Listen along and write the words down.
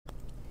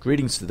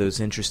Greetings to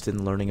those interested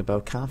in learning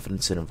about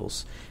confidence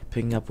intervals.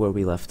 Picking up where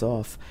we left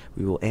off,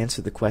 we will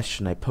answer the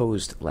question I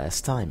posed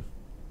last time.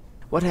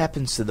 What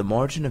happens to the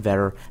margin of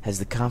error as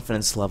the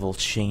confidence level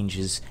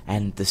changes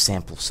and the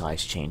sample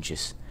size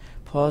changes?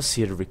 Pause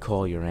here to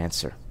recall your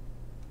answer.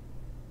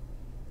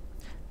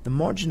 The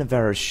margin of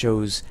error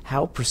shows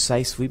how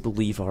precise we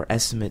believe our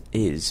estimate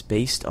is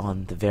based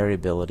on the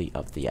variability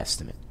of the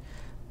estimate.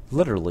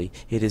 Literally,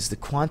 it is the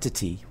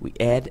quantity we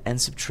add and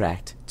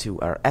subtract to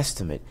our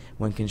estimate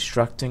when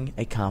constructing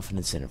a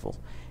confidence interval.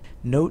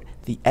 Note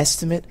the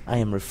estimate I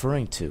am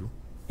referring to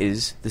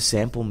is the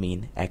sample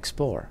mean x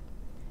bar.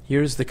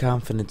 Here is the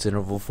confidence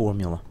interval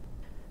formula.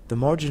 The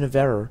margin of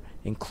error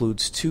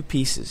includes two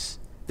pieces,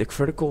 the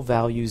critical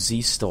value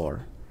z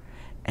star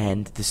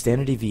and the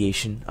standard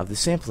deviation of the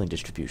sampling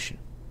distribution.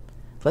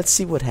 Let's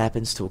see what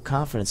happens to a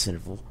confidence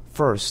interval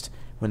first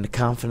when the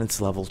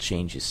confidence level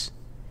changes.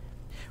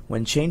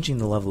 When changing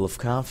the level of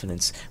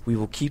confidence, we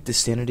will keep the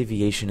standard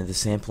deviation of the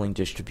sampling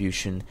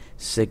distribution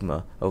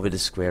sigma over the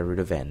square root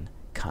of n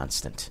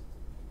constant.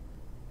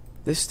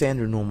 This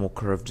standard normal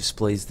curve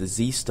displays the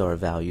z-star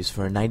values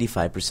for a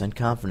 95%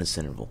 confidence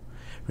interval.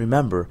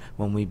 Remember,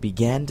 when we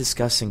began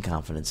discussing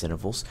confidence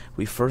intervals,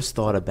 we first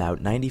thought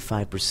about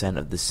 95%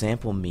 of the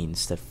sample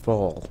means that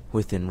fall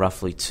within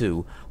roughly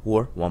 2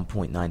 or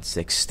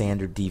 1.96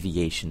 standard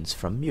deviations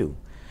from mu.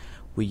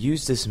 We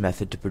used this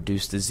method to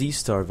produce the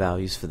z-star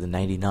values for the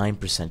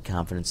 99%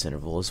 confidence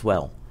interval as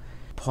well.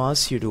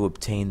 Pause here to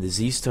obtain the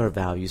z-star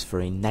values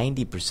for a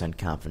 90%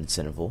 confidence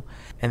interval,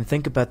 and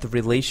think about the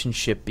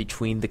relationship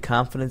between the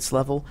confidence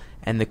level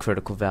and the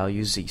critical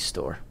value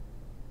z-star.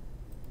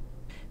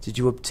 Did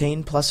you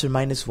obtain plus or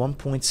minus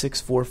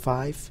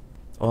 1.645?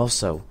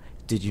 Also,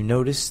 did you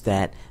notice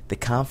that the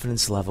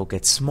confidence level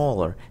gets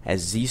smaller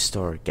as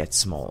z-star gets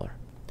smaller?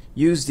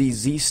 Use these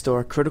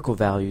z-star critical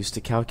values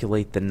to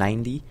calculate the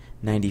 90,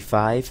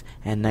 95,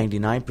 and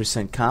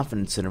 99%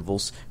 confidence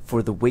intervals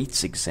for the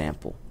weights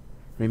example.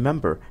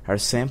 Remember, our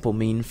sample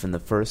mean from the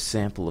first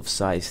sample of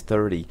size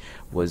 30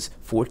 was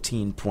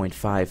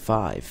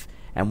 14.55,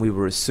 and we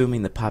were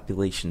assuming the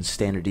population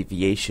standard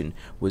deviation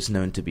was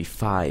known to be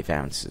 5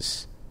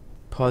 ounces.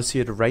 Pause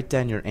here to write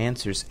down your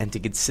answers and to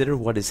consider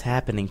what is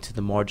happening to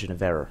the margin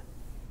of error.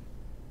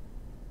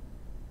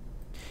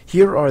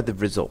 Here are the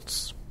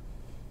results.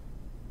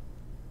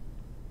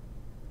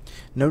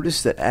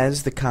 Notice that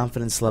as the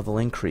confidence level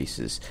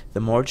increases, the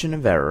margin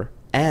of error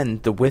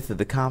and the width of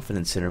the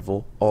confidence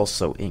interval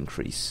also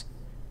increase.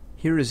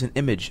 Here is an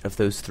image of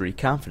those three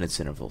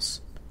confidence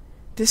intervals.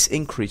 This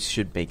increase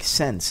should make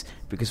sense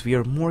because we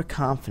are more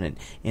confident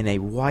in a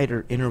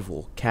wider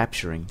interval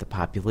capturing the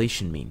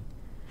population mean.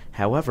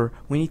 However,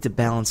 we need to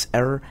balance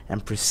error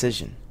and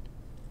precision.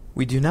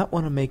 We do not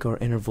want to make our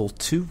interval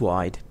too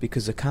wide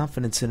because a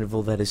confidence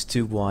interval that is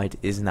too wide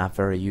is not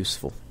very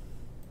useful.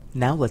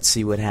 Now let's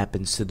see what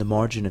happens to the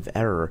margin of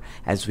error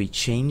as we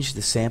change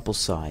the sample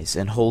size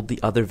and hold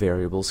the other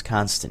variables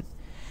constant.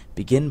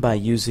 Begin by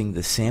using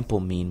the sample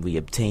mean we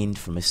obtained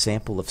from a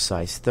sample of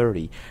size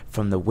 30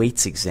 from the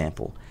weights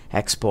example,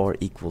 x bar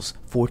equals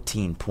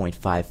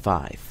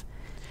 14.55.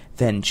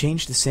 Then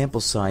change the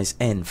sample size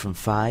n from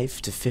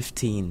 5 to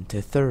 15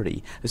 to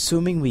 30,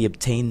 assuming we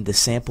obtained the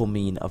sample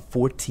mean of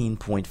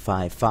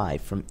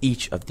 14.55 from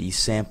each of these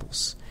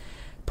samples.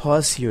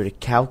 Pause here to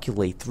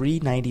calculate three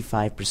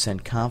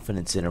 95%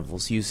 confidence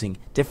intervals using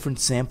different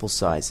sample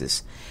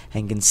sizes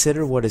and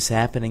consider what is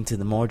happening to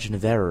the margin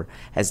of error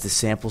as the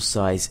sample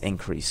size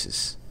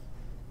increases.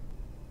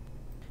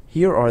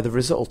 Here are the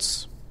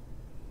results.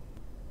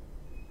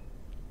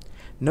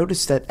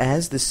 Notice that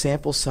as the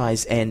sample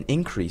size n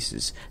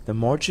increases, the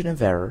margin of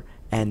error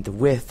and the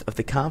width of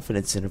the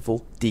confidence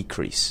interval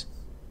decrease.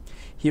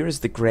 Here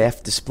is the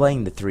graph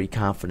displaying the three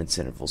confidence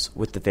intervals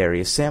with the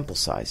various sample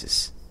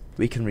sizes.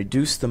 We can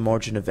reduce the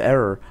margin of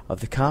error of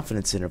the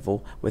confidence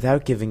interval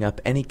without giving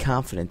up any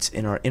confidence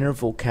in our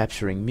interval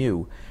capturing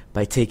mu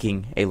by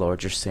taking a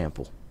larger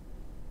sample.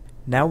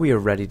 Now we are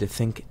ready to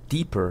think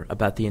deeper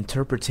about the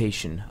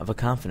interpretation of a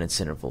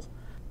confidence interval.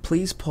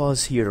 Please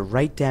pause here to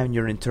write down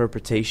your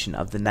interpretation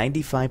of the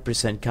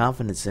 95%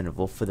 confidence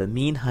interval for the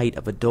mean height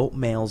of adult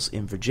males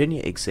in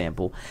Virginia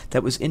example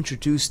that was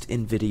introduced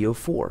in video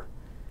 4.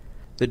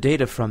 The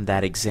data from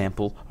that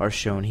example are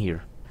shown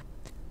here.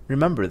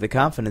 Remember, the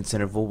confidence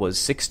interval was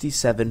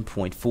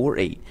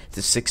 67.48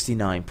 to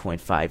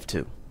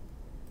 69.52.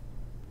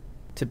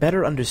 To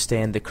better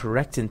understand the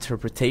correct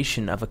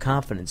interpretation of a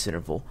confidence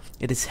interval,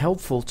 it is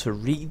helpful to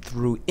read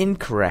through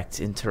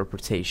incorrect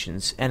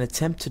interpretations and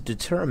attempt to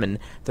determine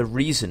the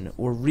reason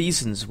or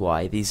reasons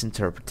why these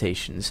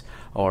interpretations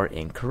are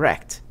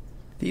incorrect.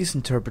 These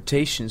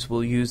interpretations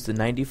will use the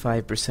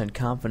 95%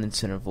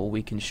 confidence interval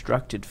we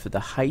constructed for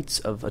the heights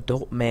of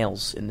adult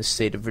males in the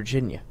state of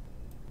Virginia.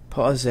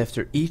 Pause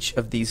after each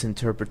of these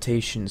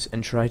interpretations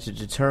and try to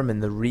determine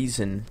the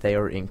reason they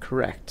are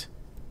incorrect.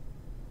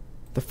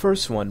 The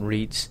first one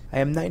reads, I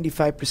am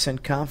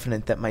 95%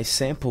 confident that my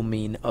sample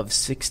mean of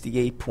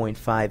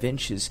 68.5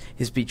 inches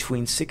is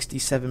between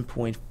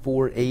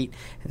 67.48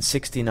 and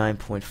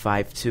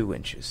 69.52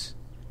 inches.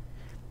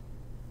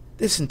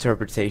 This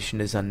interpretation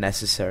is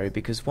unnecessary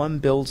because one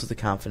builds the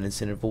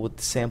confidence interval with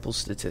the sample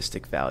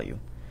statistic value.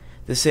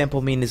 The sample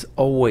mean is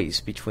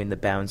always between the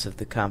bounds of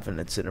the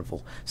confidence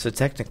interval, so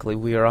technically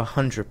we are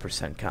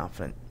 100%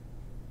 confident.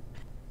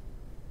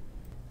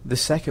 The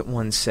second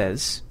one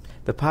says,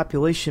 the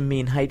population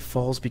mean height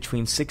falls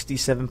between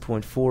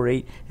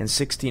 67.48 and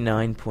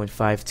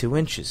 69.52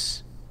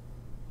 inches.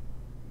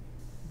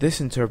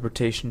 This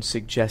interpretation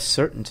suggests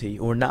certainty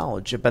or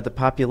knowledge about the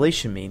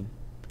population mean.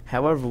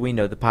 However, we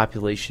know the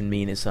population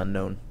mean is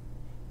unknown.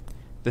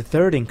 The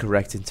third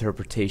incorrect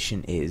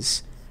interpretation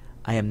is,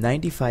 I am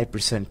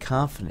 95%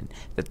 confident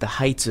that the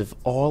heights of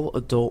all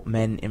adult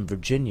men in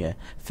Virginia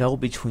fell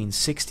between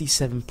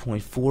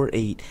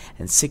 67.48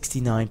 and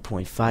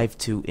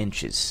 69.52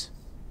 inches.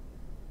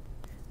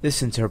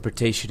 This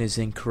interpretation is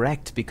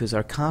incorrect because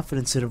our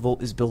confidence interval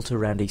is built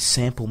around a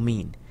sample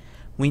mean.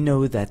 We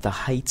know that the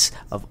heights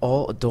of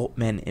all adult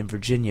men in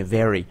Virginia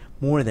vary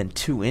more than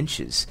 2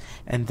 inches,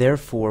 and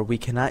therefore we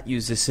cannot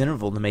use this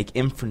interval to make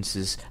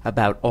inferences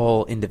about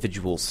all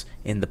individuals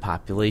in the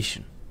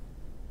population.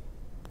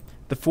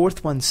 The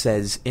fourth one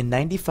says, in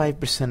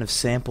 95% of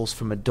samples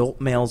from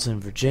adult males in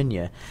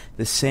Virginia,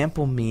 the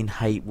sample mean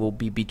height will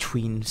be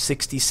between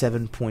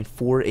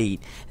 67.48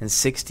 and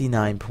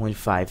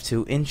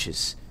 69.52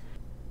 inches.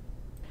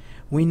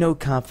 We know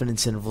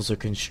confidence intervals are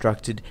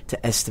constructed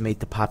to estimate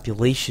the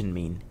population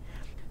mean.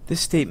 This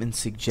statement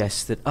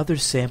suggests that other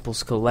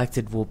samples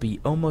collected will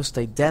be almost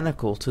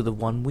identical to the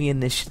one we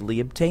initially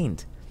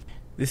obtained.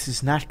 This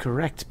is not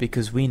correct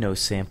because we know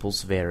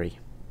samples vary.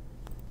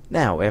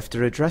 Now,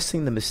 after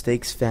addressing the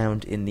mistakes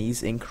found in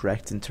these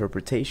incorrect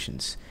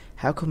interpretations,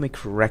 how can we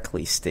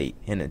correctly state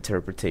an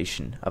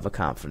interpretation of a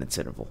confidence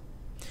interval?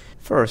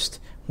 First,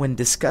 when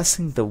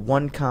discussing the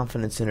one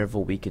confidence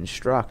interval we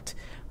construct,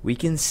 we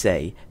can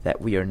say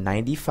that we are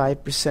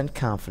 95%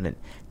 confident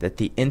that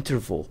the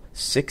interval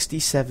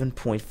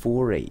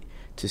 67.48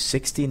 to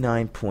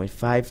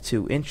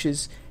 69.52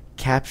 inches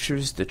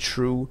captures the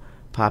true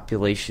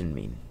population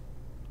mean.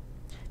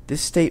 This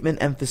statement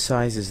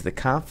emphasizes the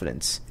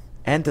confidence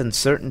and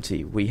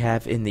uncertainty we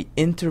have in the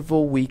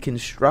interval we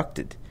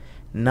constructed,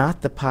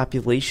 not the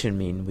population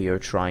mean we are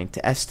trying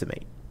to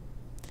estimate.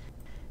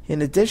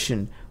 In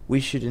addition, we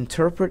should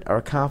interpret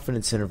our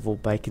confidence interval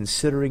by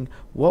considering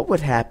what would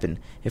happen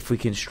if we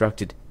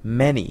constructed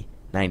many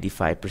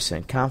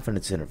 95%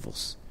 confidence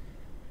intervals.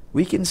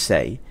 We can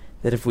say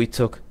that if we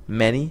took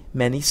many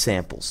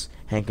samples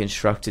and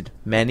constructed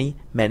many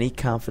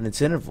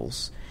confidence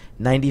intervals,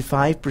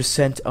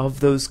 95% of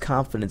those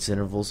confidence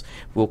intervals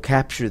will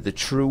capture the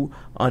true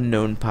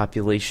unknown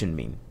population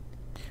mean.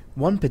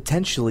 One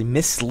potentially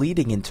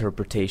misleading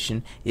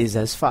interpretation is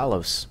as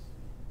follows.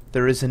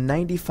 There is a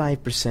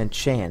 95%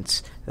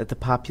 chance that the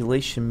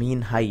population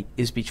mean height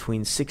is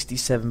between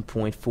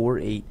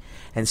 67.48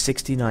 and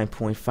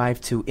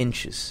 69.52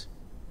 inches.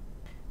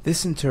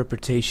 This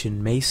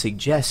interpretation may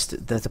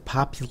suggest that the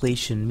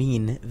population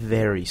mean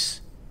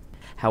varies.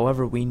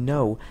 However, we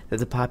know that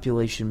the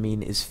population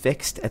mean is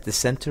fixed at the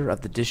center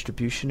of the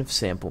distribution of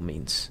sample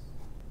means.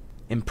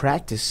 In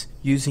practice,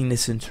 using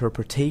this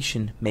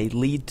interpretation may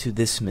lead to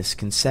this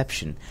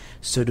misconception,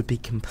 so to be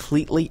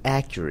completely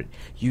accurate,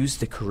 use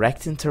the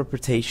correct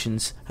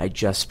interpretations I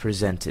just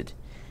presented.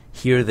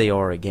 Here they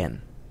are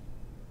again.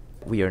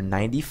 We are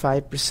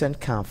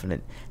 95%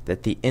 confident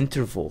that the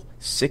interval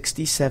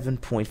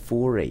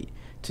 67.48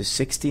 to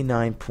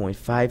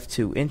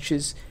 69.52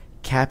 inches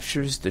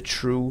captures the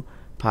true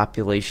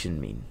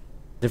population mean.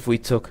 If we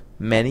took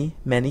many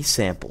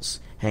samples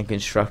and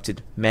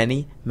constructed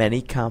many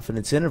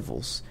confidence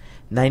intervals,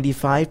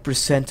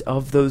 95%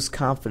 of those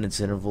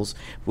confidence intervals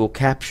will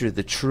capture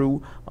the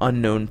true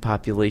unknown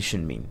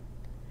population mean.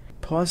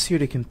 Pause here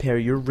to compare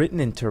your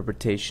written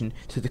interpretation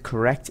to the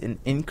correct and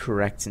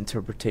incorrect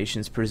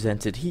interpretations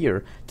presented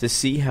here to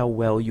see how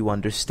well you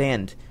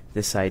understand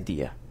this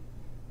idea.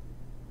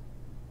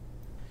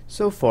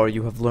 So far,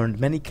 you have learned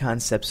many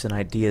concepts and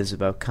ideas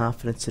about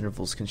confidence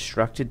intervals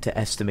constructed to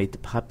estimate the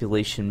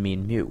population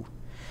mean mu.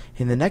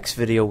 In the next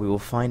video, we will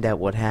find out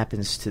what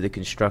happens to the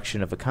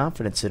construction of a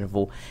confidence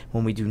interval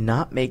when we do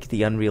not make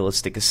the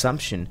unrealistic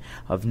assumption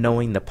of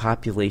knowing the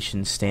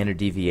population standard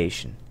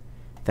deviation.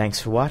 Thanks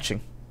for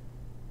watching.